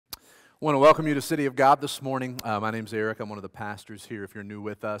I want to welcome you to City of God this morning. My name's Eric. I'm one of the pastors here if you're new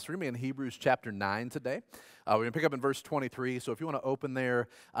with us. We're going to be in Hebrews chapter 9 today. We're going to pick up in verse 23. So if you want to open there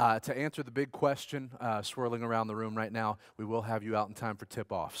to answer the big question swirling around the room right now, we will have you out in time for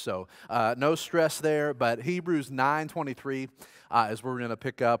tip-off. So no stress there, but Hebrews 9:23 is where we're going to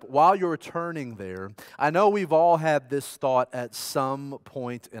pick up. While you're turning there, I know we've all had this thought at some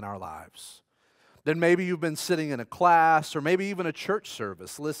point in our lives. Then maybe you've been sitting in a class or maybe even a church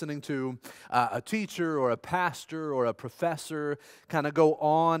service listening to a teacher or a pastor or a professor kind of go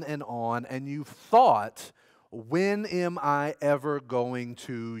on, and you've thought, when am I ever going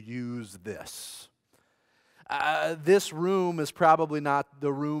to use this? This room is probably not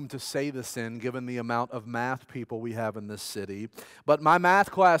the room to say this in, given the amount of math people we have in this city. But my math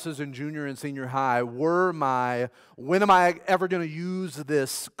classes in junior and senior high were my, when am I ever going to use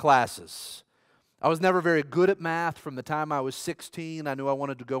this classes. I was never very good at math. From the time I was 16, I knew I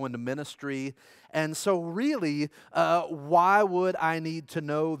wanted to go into ministry. And so really, why would I need to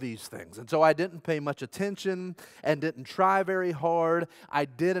know these things? And so I didn't pay much attention and didn't try very hard. I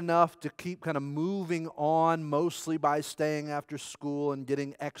did enough to keep kind of moving on, mostly by staying after school and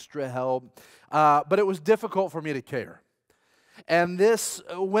getting extra help. But it was difficult for me to care. And this,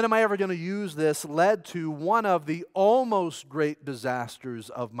 when am I ever going to use this, led to one of the almost great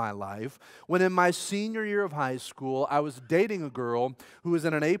disasters of my life. When in my senior year of high school, I was dating a girl who was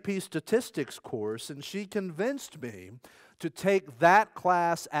in an AP statistics course, and she convinced me to take that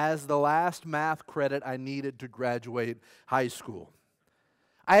class as the last math credit I needed to graduate high school.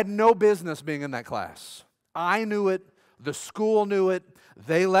 I had no business being in that class. I knew it, the school knew it,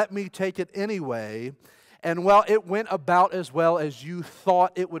 they let me take it anyway. And well, it went about as well as you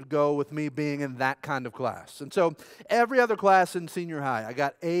thought it would go with me being in that kind of class. And so every other class in senior high, I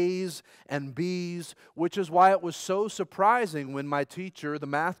got A's and B's, which is why it was so surprising when my teacher, the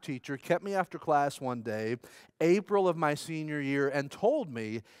math teacher, kept me after class one day, April of my senior year, and told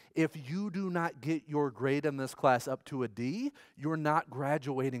me, if you do not get your grade in this class up to a D, you're not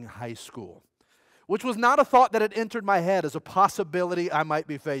graduating high school. Which was not a thought that had entered my head as a possibility I might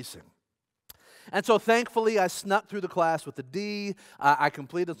be facing. And so thankfully, I snuck through the class with a D. I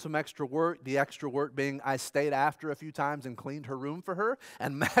completed some extra work, the extra work being I stayed after a few times and cleaned her room for her,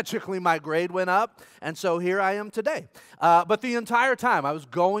 and magically my grade went up, and so here I am today. But the entire time I was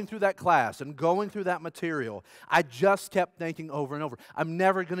going through that class and going through that material, I just kept thinking over and over, I'm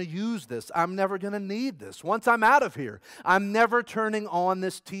never going to use this. I'm never going to need this. Once I'm out of here, I'm never turning on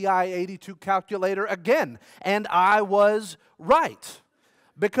this TI-82 calculator again. And I was right.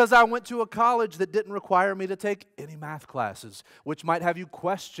 Because I went to a college that didn't require me to take any math classes, which might have you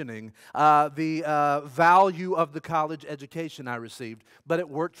questioning the value of the college education I received. But it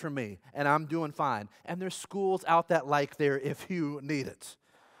worked for me, and I'm doing fine. And there's schools out that like there if you need it.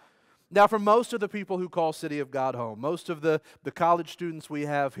 Now, for most of the people who call City of God home, most of the college students we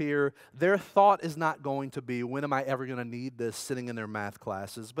have here, their thought is not going to be, when am I ever going to need this sitting in their math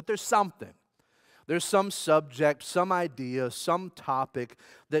classes? But there's something. There's some subject, some idea, some topic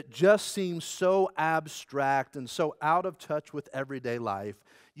that just seems so abstract and so out of touch with everyday life,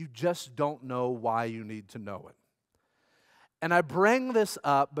 you just don't know why you need to know it. And I bring this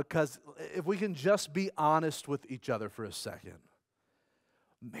up because if we can just be honest with each other for a second,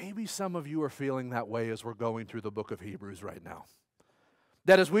 maybe some of you are feeling that way as we're going through the book of Hebrews right now.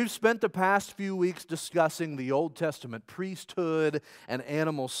 That as we've spent the past few weeks discussing the Old Testament priesthood and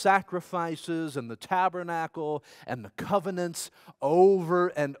animal sacrifices and the tabernacle and the covenants over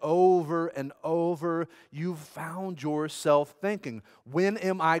and over and over, you've found yourself thinking, when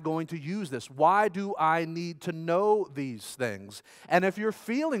am I going to use this? Why do I need to know these things? And if you're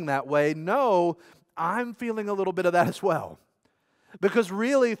feeling that way, no, I'm feeling a little bit of that as well. Because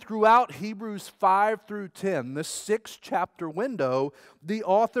really, throughout Hebrews 5 through 10, this 6-chapter window, the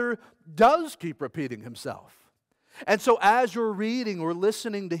author does keep repeating himself. And so as you're reading or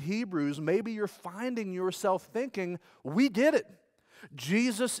listening to Hebrews, maybe you're finding yourself thinking, we get it.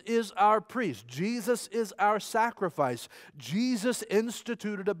 Jesus is our priest. Jesus is our sacrifice. Jesus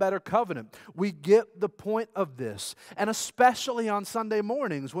instituted a better covenant. We get the point of this. And especially on Sunday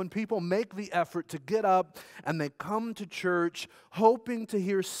mornings when people make the effort to get up and they come to church hoping to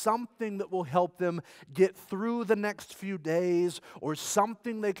hear something that will help them get through the next few days or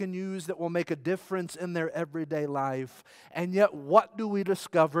something they can use that will make a difference in their everyday life. And yet, what do we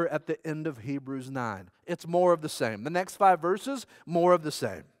discover at the end of Hebrews 9? It's more of the same. The next 5 verses, more of the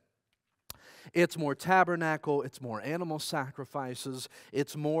same. It's more tabernacle, it's more animal sacrifices,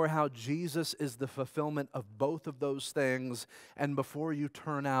 it's more how Jesus is the fulfillment of both of those things. And before you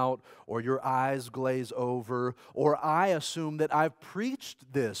turn out or your eyes glaze over or I assume that I've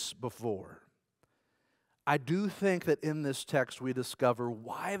preached this before, I do think that in this text we discover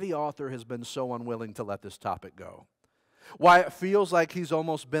why the author has been so unwilling to let this topic go. Why it feels like he's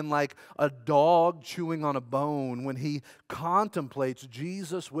almost been like a dog chewing on a bone when he contemplates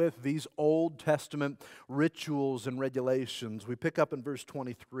Jesus with these Old Testament rituals and regulations. We pick up in verse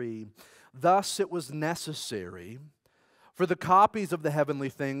 23. Thus it was necessary for the copies of the heavenly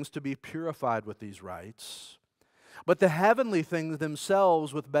things to be purified with these rites, but the heavenly things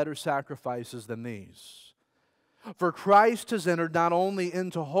themselves with better sacrifices than these. For Christ has entered not only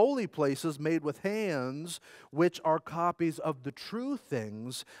into holy places made with hands, which are copies of the true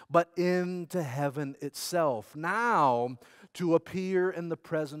things, but into heaven itself, now to appear in the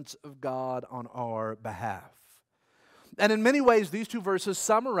presence of God on our behalf. And in many ways, these two verses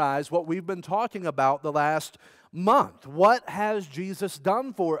summarize what we've been talking about the last month. What has Jesus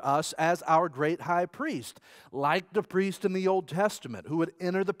done for us as our great high priest? Like the priest in the Old Testament who would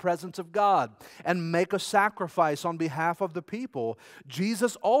enter the presence of God and make a sacrifice on behalf of the people,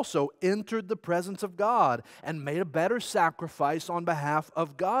 Jesus also entered the presence of God and made a better sacrifice on behalf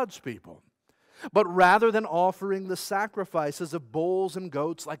of God's people. But rather than offering the sacrifices of bulls and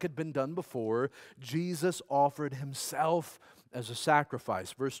goats like had been done before, Jesus offered himself as a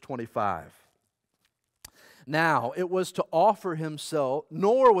sacrifice. Verse 25. Now, it was to offer himself,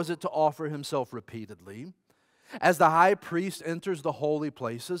 nor was it to offer himself repeatedly, as the high priest enters the holy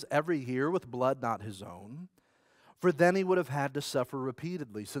places every year with blood not his own. For then he would have had to suffer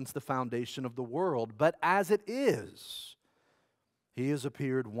repeatedly since the foundation of the world. But as it is, he has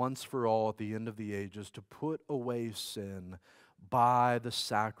appeared once for all at the end of the ages to put away sin by the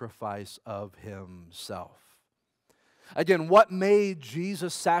sacrifice of himself. Again, what made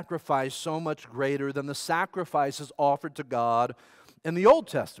Jesus' sacrifice so much greater than the sacrifices offered to God in the Old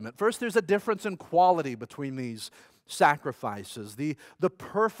Testament? First, there's a difference in quality between these sacrifices. The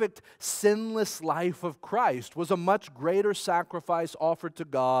perfect, sinless life of Christ was a much greater sacrifice offered to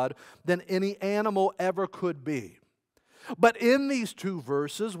God than any animal ever could be. But in these two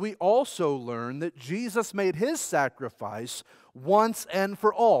verses, we also learn that Jesus made his sacrifice once and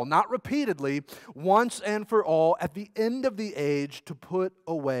for all, not repeatedly, once and for all at the end of the age to put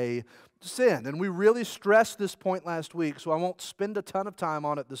away sin. And we really stressed this point last week, so I won't spend a ton of time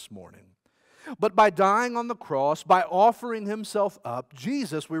on it this morning. But by dying on the cross, by offering himself up,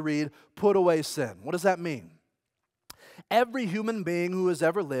 Jesus, we read, put away sin. What does that mean? Every human being who has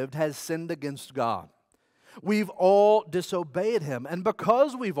ever lived has sinned against God. We've all disobeyed him, and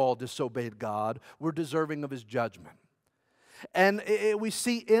because we've all disobeyed God, we're deserving of his judgment. And we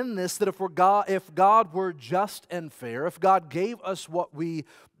see in this that if God were just and fair, if God gave us what we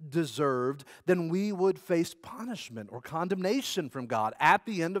deserved, then we would face punishment or condemnation from God at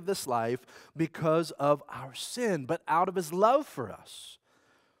the end of this life because of our sin. But out of his love for us,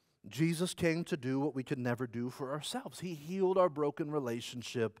 Jesus came to do what we could never do for ourselves. He healed our broken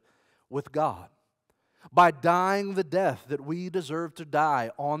relationship with God by dying the death that we deserve to die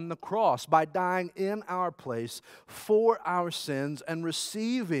on the cross, by dying in our place for our sins and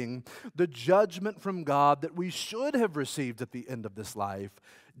receiving the judgment from God that we should have received at the end of this life.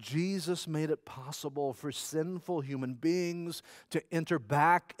 Jesus made it possible for sinful human beings to enter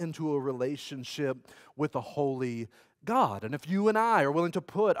back into a relationship with a holy God. And if you and I are willing to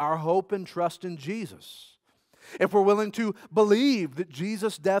put our hope and trust in Jesus, if we're willing to believe that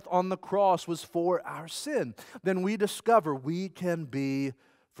Jesus' death on the cross was for our sin, then we discover we can be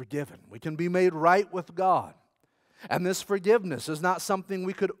forgiven. We can be made right with God. And this forgiveness is not something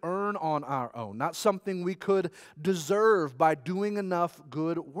we could earn on our own, not something we could deserve by doing enough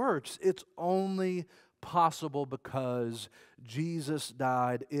good works. It's only possible because Jesus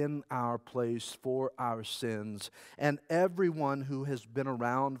died in our place for our sins. And everyone who has been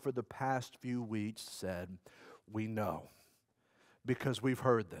around for the past few weeks said, we know, because we've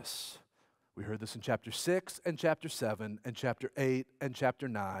heard this. We heard this in chapter 6 and chapter 7 and chapter 8 and chapter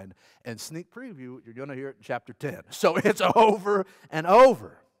 9. And sneak preview, you're going to hear it in chapter 10. So it's over and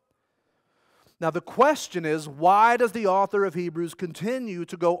over. Now the question is, why does the author of Hebrews continue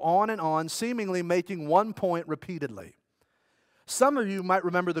to go on, seemingly making one point repeatedly? Some of you might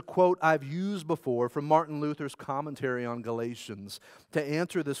remember the quote I've used before from Martin Luther's commentary on Galatians to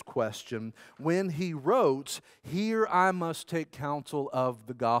answer this question when he wrote, "Here I must take counsel of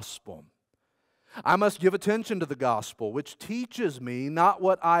the gospel. I must give attention to the gospel, which teaches me not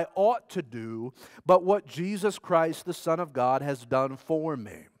what I ought to do, but what Jesus Christ, the Son of God, has done for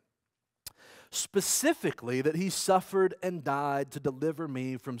me. specifically that he suffered and died to deliver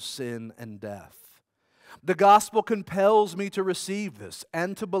me from sin and death. The gospel compels me to receive this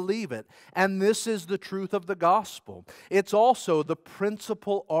and to believe it, and this is the truth of the gospel. It's also the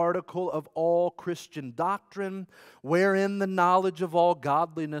principal article of all Christian doctrine, wherein the knowledge of all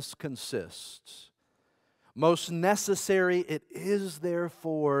godliness consists. Most necessary it is,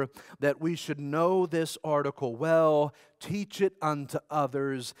 therefore, that we should know this article well, teach it unto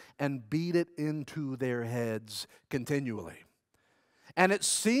others, and beat it into their heads continually. And it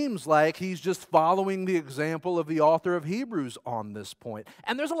seems like he's just following the example of the author of Hebrews on this point.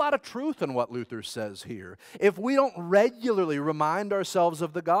 And there's a lot of truth in what Luther says here. If we don't regularly remind ourselves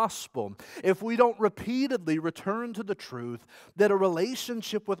of the gospel, if we don't repeatedly return to the truth that a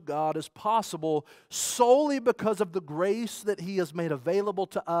relationship with God is possible solely because of the grace that he has made available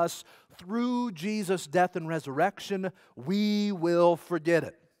to us through Jesus' death and resurrection, we will forget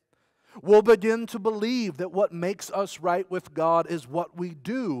it. We'll begin to believe that what makes us right with God is what we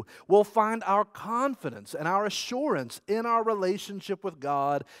do. We'll find our confidence and our assurance in our relationship with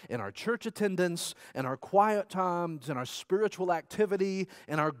God, in our church attendance, in our quiet times, in our spiritual activity,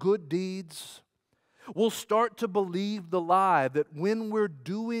 in our good deeds. We'll start to believe the lie that when we're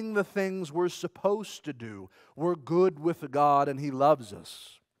doing the things we're supposed to do, we're good with God and He loves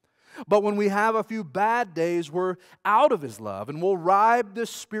us. But when we have a few bad days, we're out of His love, and we'll ride this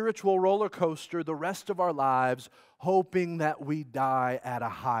spiritual roller coaster the rest of our lives, hoping that we die at a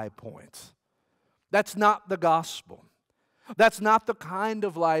high point. That's not the gospel. That's not the kind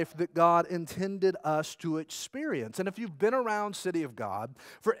of life that God intended us to experience. And if you've been around City of God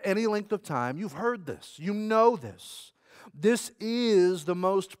for any length of time, you've heard this. You know this. This is the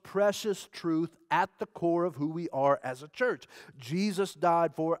most precious truth at the core of who we are as a church. Jesus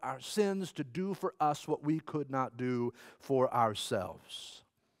died for our sins to do for us what we could not do for ourselves.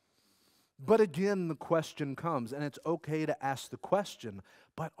 But again, the question comes, and it's okay to ask the question,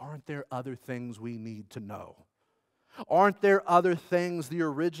 but aren't there other things we need to know? Aren't there other things the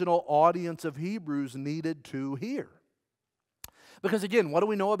original audience of Hebrews needed to hear? Because again, what do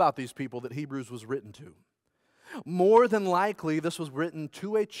we know about these people that Hebrews was written to? More than likely, this was written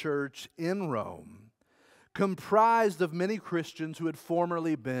to a church in Rome, comprised of many Christians who had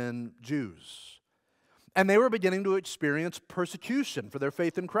formerly been Jews. And they were beginning to experience persecution for their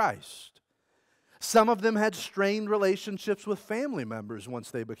faith in Christ. Some of them had strained relationships with family members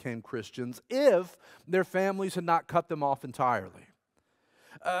once they became Christians, if their families had not cut them off entirely.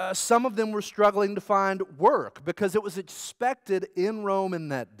 Some of them were struggling to find work because it was expected in Rome in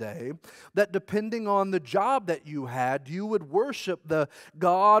that day that depending on the job that you had, you would worship the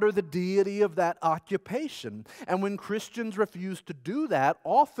god or the deity of that occupation. And when Christians refused to do that,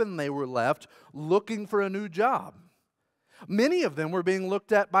 often they were left looking for a new job. Many of them were being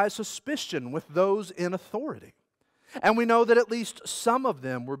looked at by suspicion with those in authority. And we know that at least some of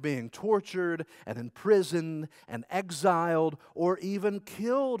them were being tortured and imprisoned and exiled or even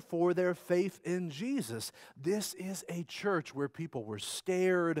killed for their faith in Jesus. This is a church where people were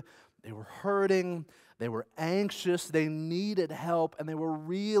scared, they were hurting, they were anxious, they needed help, and they were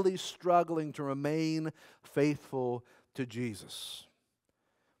really struggling to remain faithful to Jesus.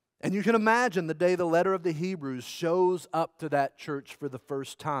 And you can imagine the day the letter of the Hebrews shows up to that church for the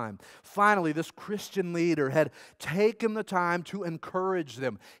first time. Finally, this Christian leader had taken the time to encourage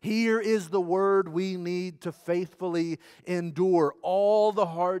them. Here is the word we need to faithfully endure all the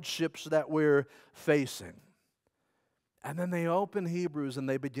hardships that we're facing. And then they open Hebrews and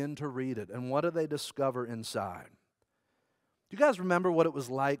they begin to read it. And what do they discover inside? Do you guys remember what it was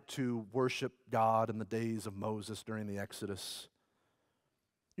like to worship God in the days of Moses during the Exodus?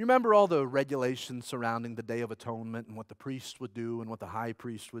 You remember all the regulations surrounding the Day of Atonement and what the priest would do and what the high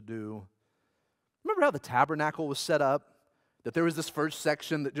priest would do? Remember how the tabernacle was set up? That there was this first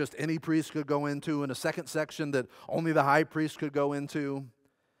section that just any priest could go into and a second section that only the high priest could go into?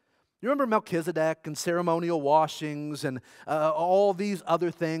 You remember Melchizedek and ceremonial washings and all these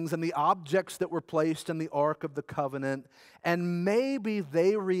other things and the objects that were placed in the Ark of the Covenant? And maybe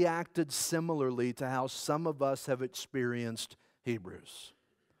they reacted similarly to how some of us have experienced Hebrews.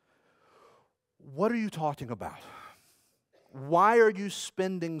 What are you talking about? Why are you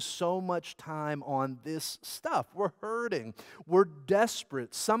spending so much time on this stuff? We're hurting. We're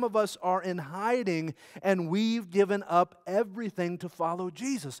desperate. Some of us are in hiding, and we've given up everything to follow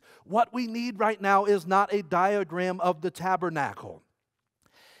Jesus. What we need right now is not a diagram of the tabernacle.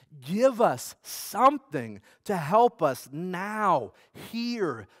 Give us something to help us now,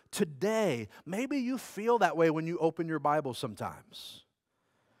 here, today. Maybe you feel that way when you open your Bible sometimes.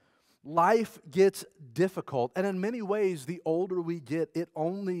 Life gets difficult, and in many ways, the older we get, it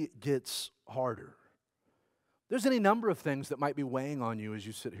only gets harder. There's any number of things that might be weighing on you as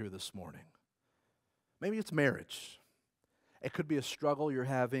you sit here this morning. Maybe it's marriage. It could be a struggle you're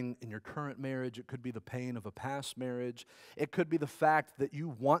having in your current marriage. It could be the pain of a past marriage. It could be the fact that you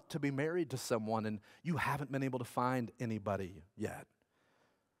want to be married to someone and you haven't been able to find anybody yet.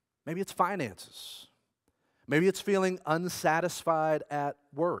 Maybe it's finances. Maybe it's feeling unsatisfied at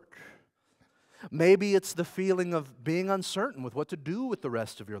work. Maybe it's the feeling of being uncertain with what to do with the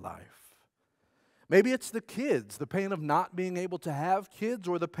rest of your life. Maybe it's the kids, the pain of not being able to have kids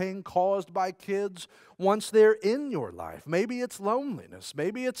or the pain caused by kids once they're in your life. Maybe it's loneliness.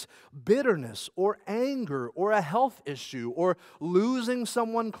 Maybe it's bitterness or anger or a health issue or losing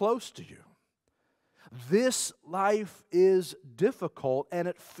someone close to you. This life is difficult, and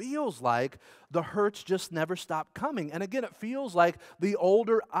it feels like the hurts just never stop coming. And again, it feels like the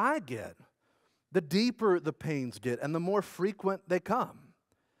older I get, the deeper the pains get, and the more frequent they come.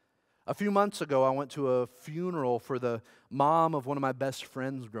 A few months ago, I went to a funeral for the mom of one of my best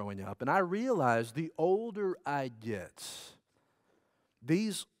friends growing up, and I realized the older I get,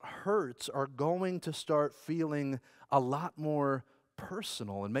 these hurts are going to start feeling a lot more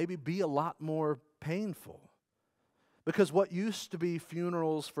personal and maybe be a lot more painful. Because what used to be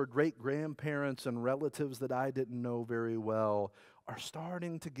funerals for great-grandparents and relatives that I didn't know very well are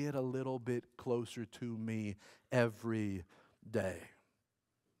starting to get a little bit closer to me every day.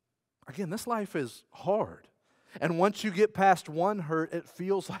 Again, this life is hard. And once you get past one hurt, it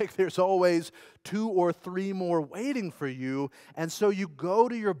feels like there's always 2 or 3 more waiting for you. And so you go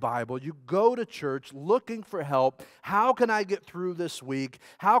to your Bible, you go to church looking for help. How can I get through this week?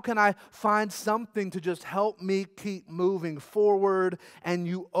 How can I find something to just help me keep moving forward? And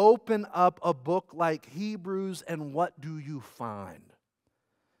you open up a book like Hebrews, and what do you find?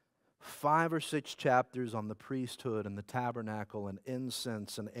 5 or 6 chapters on the priesthood and the tabernacle and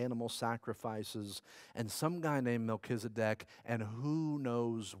incense and animal sacrifices and some guy named Melchizedek and who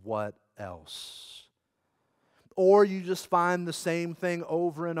knows what else. Or you just find the same thing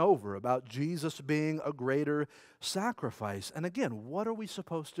over and over about Jesus being a greater sacrifice. And again, what are we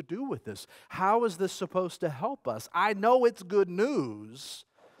supposed to do with this? How is this supposed to help us? I know it's good news,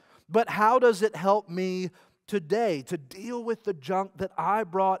 but how does it help me today to deal with the junk that I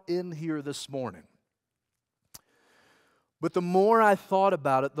brought in here this morning? But the more I thought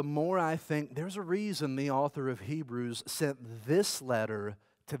about it, the more I think there's a reason the author of Hebrews sent this letter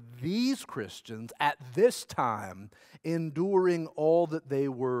to these Christians at this time, enduring all that they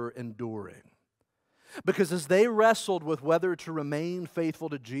were enduring. Because as they wrestled with whether to remain faithful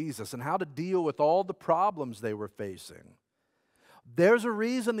to Jesus and how to deal with all the problems they were facing, there's a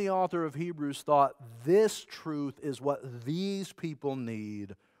reason the author of Hebrews thought this truth is what these people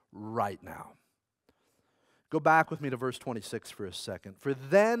need right now. Go back with me to verse 26 for a second. For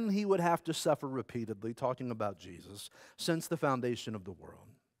then he would have to suffer repeatedly, talking about Jesus, since the foundation of the world.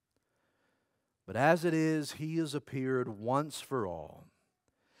 But as it is, he has appeared once for all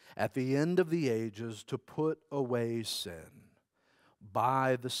at the end of the ages to put away sin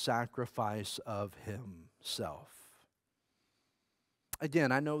by the sacrifice of himself.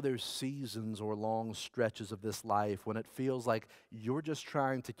 Again, I know there's seasons or long stretches of this life when it feels like you're just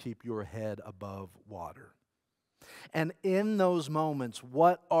trying to keep your head above water. And in those moments,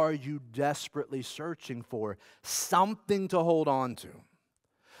 what are you desperately searching for? Something to hold on to.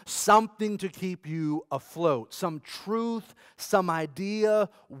 Something to keep you afloat. Some truth, some idea,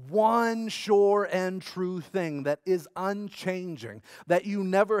 one sure and true thing that is unchanging, that you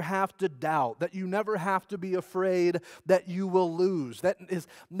never have to doubt, that you never have to be afraid that you will lose, that is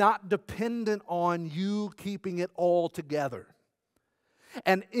not dependent on you keeping it all together.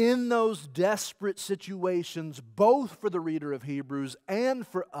 And in those desperate situations, both for the reader of Hebrews and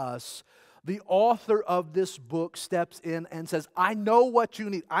for us, the author of this book steps in and says, I know what you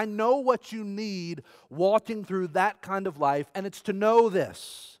need. I know what you need walking through that kind of life, and it's to know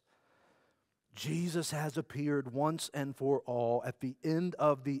this. Jesus has appeared once and for all at the end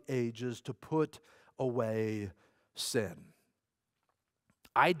of the ages to put away sin.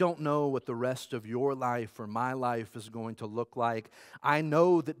 I don't know what the rest of your life or my life is going to look like. I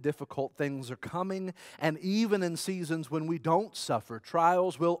know that difficult things are coming, and even in seasons when we don't suffer,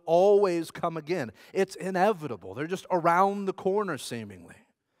 trials will always come again. It's inevitable. They're just around the corner seemingly.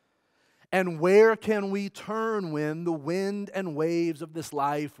 And where can we turn when the wind and waves of this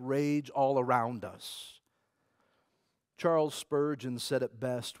life rage all around us? Charles Spurgeon said it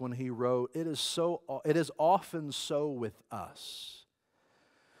best when he wrote, it is often so with us.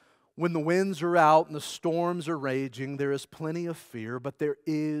 When the winds are out and the storms are raging, there is plenty of fear, but there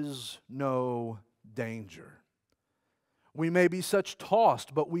is no danger. We may be such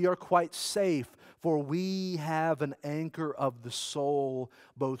tossed, but we are quite safe, for we have an anchor of the soul,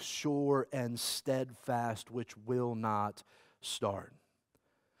 both sure and steadfast, which will not start.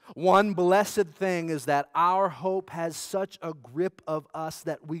 One blessed thing is that our hope has such a grip of us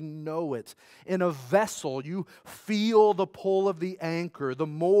that we know it. In a vessel, you feel the pull of the anchor. The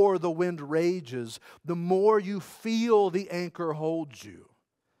more the wind rages, the more you feel the anchor holds you.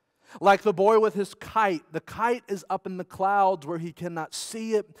 Like the boy with his kite, the kite is up in the clouds where he cannot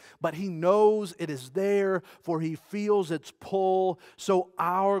see it, but he knows it is there, for he feels its pull. So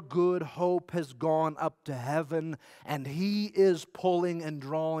our good hope has gone up to heaven, and he is pulling and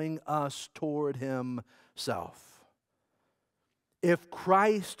drawing us toward himself. If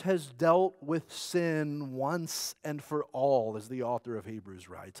Christ has dealt with sin once and for all, as the author of Hebrews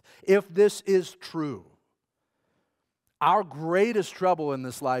writes, if this is true, our greatest trouble in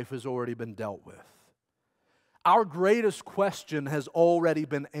this life has already been dealt with. Our greatest question has already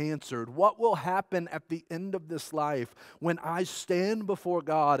been answered. What will happen at the end of this life when I stand before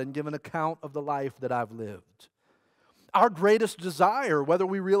God and give an account of the life that I've lived? Our greatest desire, whether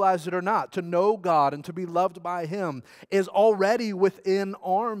we realize it or not, to know God and to be loved by Him, is already within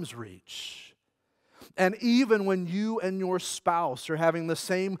arm's reach. And even when you and your spouse are having the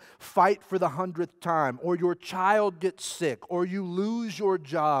same fight for the 100th time, or your child gets sick, or you lose your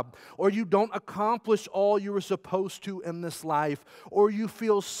job, or you don't accomplish all you were supposed to in this life, or you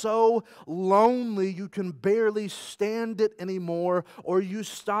feel so lonely you can barely stand it anymore, or you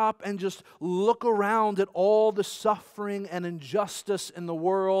stop and just look around at all the suffering and injustice in the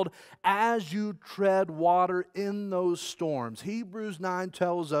world as you tread water in those storms. Hebrews 9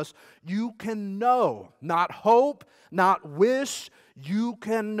 tells us you can know, not hope, not wish. You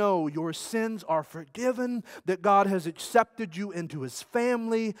can know your sins are forgiven, that God has accepted you into His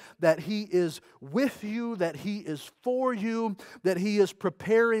family, that He is with you, that He is for you, that He is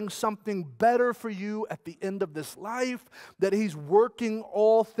preparing something better for you at the end of this life, that He's working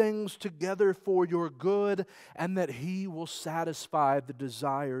all things together for your good, and that He will satisfy the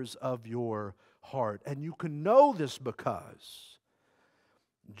desires of your heart. And you can know this because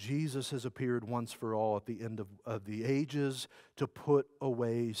Jesus has appeared once for all at the end of the ages to put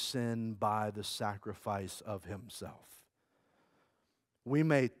away sin by the sacrifice of Himself. We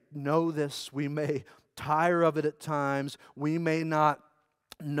may know this, we may tire of it at times, we may not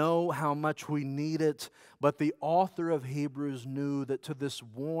know how much we need it, but the author of Hebrews knew that to this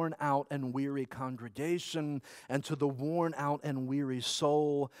worn out and weary congregation and to the worn out and weary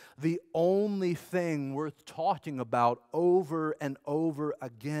soul, the only thing worth talking about over and over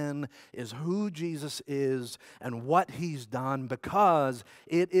again is who Jesus is and what He's done, because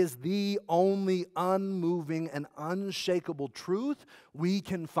it is the only unmoving and unshakable truth we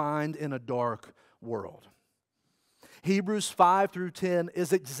can find in a dark world. Hebrews 5 through 10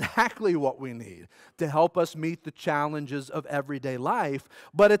 is exactly what we need to help us meet the challenges of everyday life,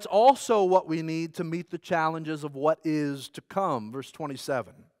 but it's also what we need to meet the challenges of what is to come. Verse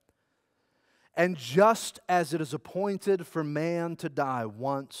 27. And just as it is appointed for man to die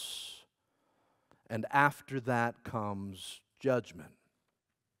once, and after that comes judgment.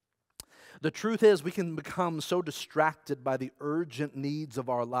 The truth is, we can become so distracted by the urgent needs of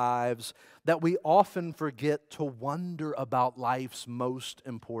our lives that we often forget to wonder about life's most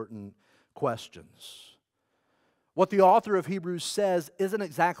important questions. What the author of Hebrews says isn't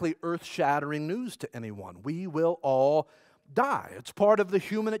exactly earth-shattering news to anyone. We will all die. It's part of the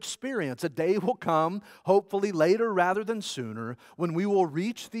human experience. A day will come, hopefully later rather than sooner, when we will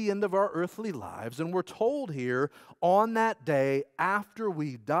reach the end of our earthly lives. And we're told here, on that day, after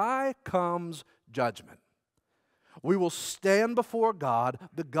we die, comes judgment. We will stand before God,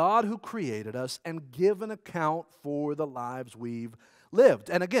 the God who created us, and give an account for the lives we've lived.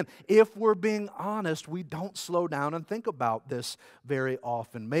 And again, if we're being honest, we don't slow down and think about this very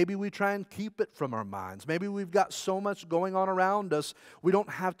often. Maybe we try and keep it from our minds. Maybe we've got so much going on around us, we don't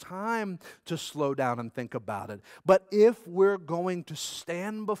have time to slow down and think about it. But if we're going to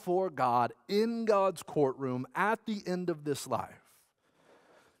stand before God in God's courtroom at the end of this life,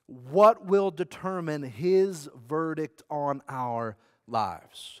 what will determine His verdict on our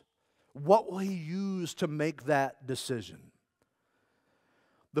lives? What will He use to make that decision?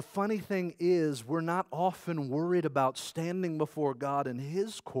 The funny thing is, we're not often worried about standing before God in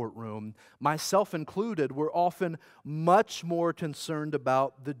His courtroom, myself included. We're often much more concerned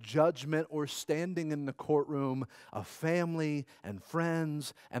about the judgment or standing in the courtroom of family and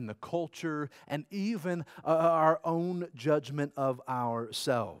friends and the culture and even our own judgment of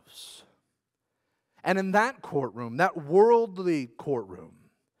ourselves. And in that courtroom, that worldly courtroom,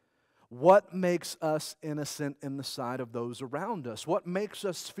 what makes us innocent in the sight of those around us? What makes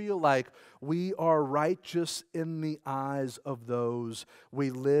us feel like we are righteous in the eyes of those we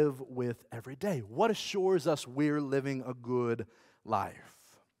live with every day? What assures us we're living a good life?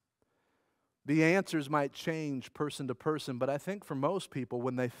 The answers might change person to person, but I think for most people,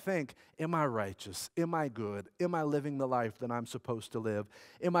 when they think, am I righteous? Am I good? Am I living the life that I'm supposed to live?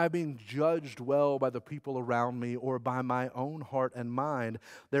 Am I being judged well by the people around me or by my own heart and mind?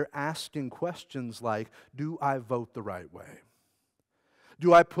 They're asking questions like, do I vote the right way?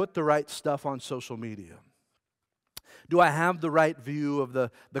 Do I put the right stuff on social media? Do I have the right view of the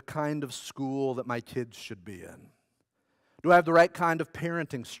kind of school that my kids should be in? Do I have the right kind of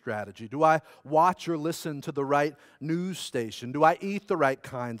parenting strategy? Do I watch or listen to the right news station? Do I eat the right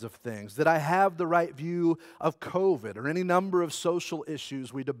kinds of things? Did I have the right view of COVID or any number of social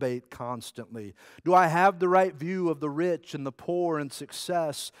issues we debate constantly? Do I have the right view of the rich and the poor and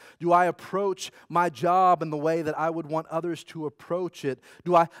success? Do I approach my job in the way that I would want others to approach it?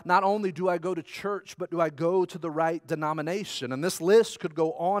 Not only do I go to church, but do I go to the right denomination? And this list could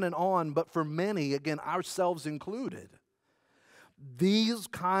go on, but for many, again, ourselves included, these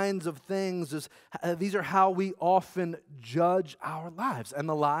kinds of things, these are how we often judge our lives and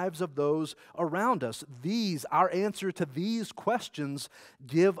the lives of those around us. Our answer to these questions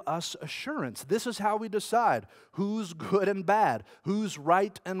give us assurance. This is how we decide who's good and bad, who's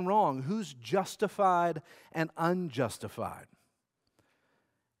right and wrong, who's justified and unjustified.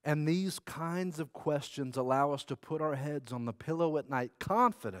 And these kinds of questions allow us to put our heads on the pillow at night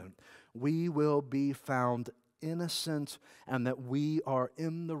confident we will be found innocent and that we are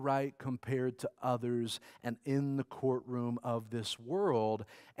in the right compared to others and in the courtroom of this world.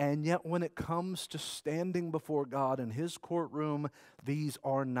 And yet when it comes to standing before God in His courtroom, these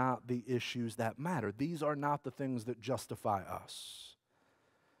are not the issues that matter. These are not the things that justify us.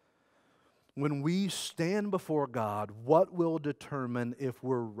 When we stand before God, what will determine if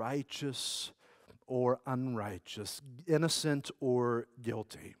we're righteous or unrighteous, innocent or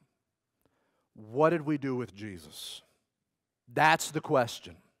guilty? What did we do with Jesus? That's the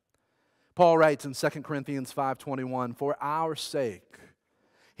question. Paul writes in 2 Corinthians 5:21, "For our sake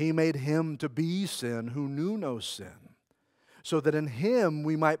He made Him to be sin who knew no sin, so that in Him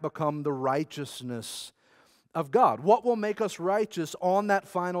we might become the righteousness of God." What will make us righteous on that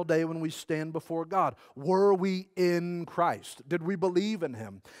final day when we stand before God? Were we in Christ? Did we believe in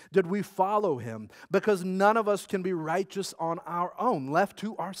Him? Did we follow Him? Because none of us can be righteous on our own. Left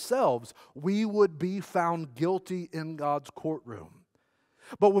to ourselves, we would be found guilty in God's courtroom.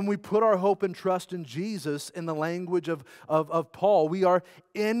 But when we put our hope and trust in Jesus, in the language of Paul, we are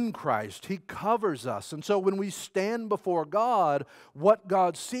in Christ. He covers us. And so when we stand before God, what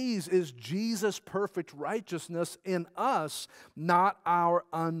God sees is Jesus' perfect righteousness in us, not our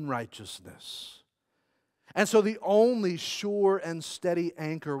unrighteousness. And so the only sure and steady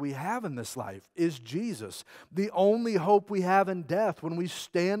anchor we have in this life is Jesus. The only hope we have in death when we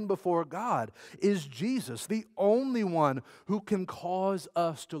stand before God is Jesus. The only one who can cause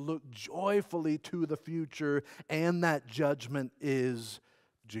us to look joyfully to the future and that judgment is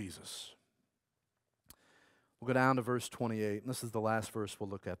Jesus. We'll go down to verse 28, and this is the last verse we'll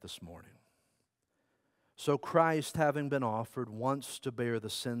look at this morning. "So Christ, having been offered once to bear the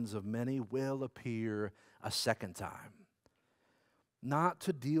sins of many, will appear a second time, not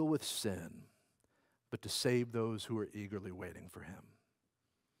to deal with sin, but to save those who are eagerly waiting for Him."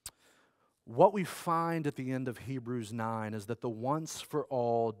 What we find at the end of Hebrews 9 is that the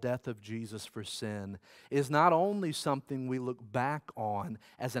once-for-all death of Jesus for sin is not only something we look back on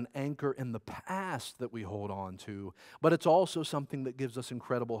as an anchor in the past that we hold on to, but it's also something that gives us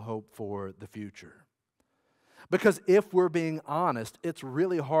incredible hope for the future. Because if we're being honest, it's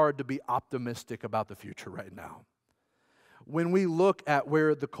really hard to be optimistic about the future right now. When we look at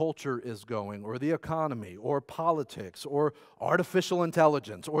where the culture is going, or the economy, or politics, or artificial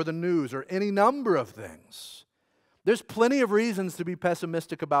intelligence, or the news, or any number of things, there's plenty of reasons to be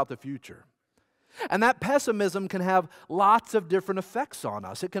pessimistic about the future. And that pessimism can have lots of different effects on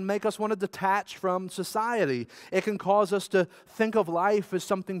us. It can make us want to detach from society. It can cause us to think of life as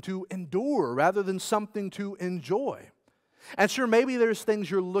something to endure rather than something to enjoy. And sure, maybe there's things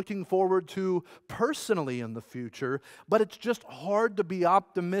you're looking forward to personally in the future, but it's just hard to be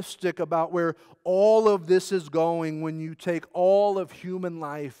optimistic about where all of this is going when you take all of human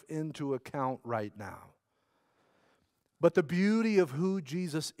life into account right now. But the beauty of who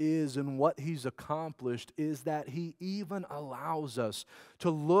Jesus is and what He's accomplished is that He even allows us to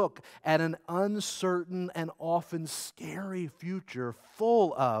look at an uncertain and often scary future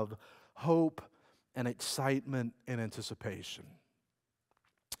full of hope and excitement and anticipation.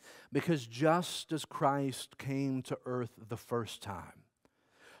 Because just as Christ came to earth the first time,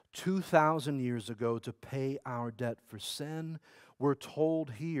 2,000 years ago to pay our debt for sin, we're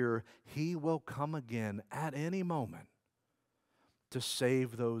told here He will come again at any moment to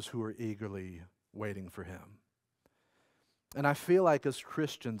save those who are eagerly waiting for Him. And I feel like as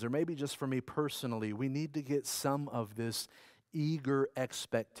Christians, or maybe just for me personally, we need to get some of this eager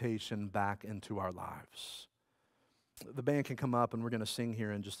expectation back into our lives. The band can come up and we're going to sing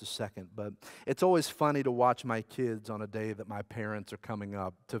here in just a second, but it's always funny to watch my kids on a day that my parents are coming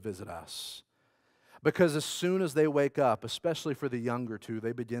up to visit us. Because as soon as they wake up, especially for the younger two,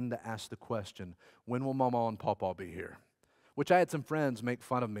 they begin to ask the question, when will Mama and Pawpaw be here? Which I had some friends make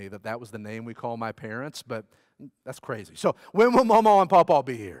fun of me that was the name we call my parents, but that's crazy. So when will Mama and Pawpaw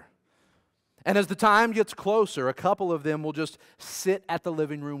be here? And as the time gets closer, a couple of them will just sit at the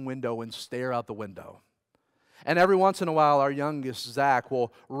living room window and stare out the window. And every once in a while, our youngest, Zach,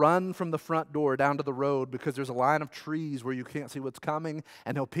 will run from the front door down to the road because there's a line of trees where you can't see what's coming,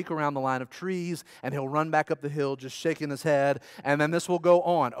 and he'll peek around the line of trees, and he'll run back up the hill just shaking his head, and then this will go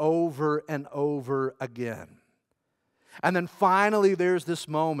on over and over again. And then finally, there's this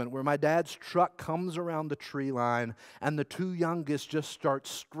moment where my dad's truck comes around the tree line and the two youngest just start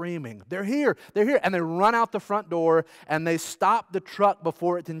screaming, they're here, and they run out the front door and they stop the truck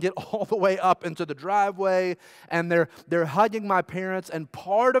before it can get all the way up into the driveway, and they're hugging my parents, and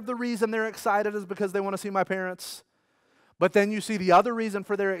part of the reason they're excited is because they want to see my parents. But then you see the other reason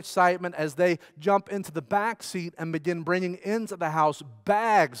for their excitement as they jump into the back seat and begin bringing into the house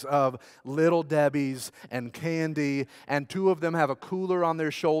bags of Little Debbie's and candy, and two of them have a cooler on their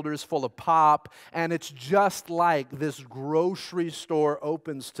shoulders full of pop, and it's just like this grocery store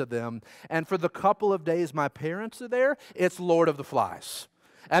opens to them. And for the couple of days my parents are there, it's Lord of the Flies.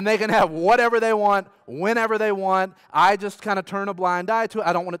 And they can have whatever they want, whenever they want. I just kind of turn a blind eye to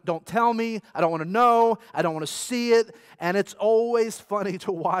it. Don't tell me. I don't want to know. I don't want to see it. And it's always funny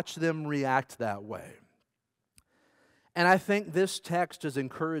to watch them react that way. And I think this text is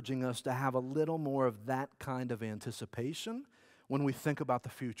encouraging us to have a little more of that kind of anticipation when we think about the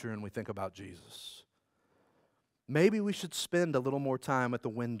future and we think about Jesus. Maybe we should spend a little more time at the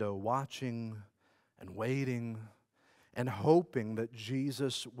window watching and waiting and hoping that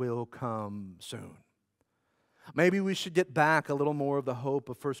Jesus will come soon. Maybe we should get back a little more of the hope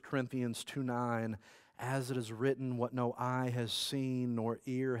of 1 Corinthians 2:9, as it is written, what no eye has seen, nor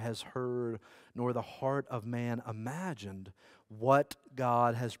ear has heard, nor the heart of man imagined, what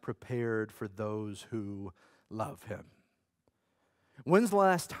God has prepared for those who love Him. When's the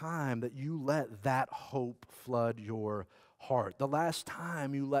last time that you let that hope flood your heart? The last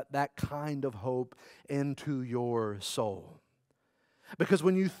time you let that kind of hope into your soul? Because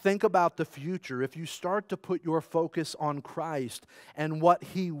when you think about the future, if you start to put your focus on Christ and what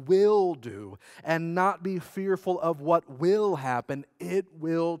He will do and not be fearful of what will happen, it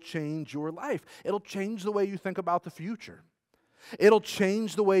will change your life. It'll change the way you think about the future. It'll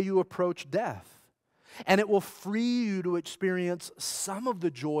change the way you approach death. And it will free you to experience some of the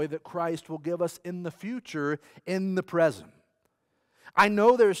joy that Christ will give us in the future, in the present. I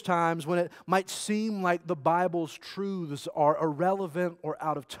know there's times when it might seem like the Bible's truths are irrelevant or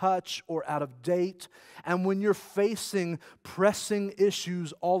out of touch or out of date. And when you're facing pressing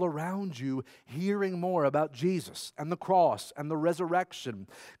issues all around you, hearing more about Jesus and the cross and the resurrection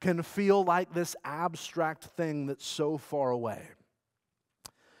can feel like this abstract thing that's so far away.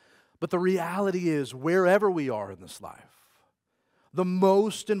 But the reality is, wherever we are in this life, the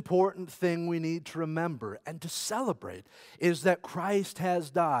most important thing we need to remember and to celebrate is that Christ has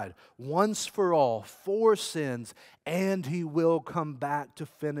died once for all for sins, and He will come back to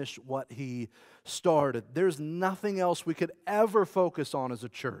finish what He started. There's nothing else we could ever focus on as a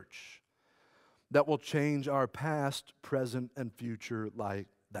church that will change our past, present, and future like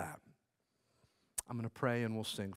that. I'm going to pray and we'll sing.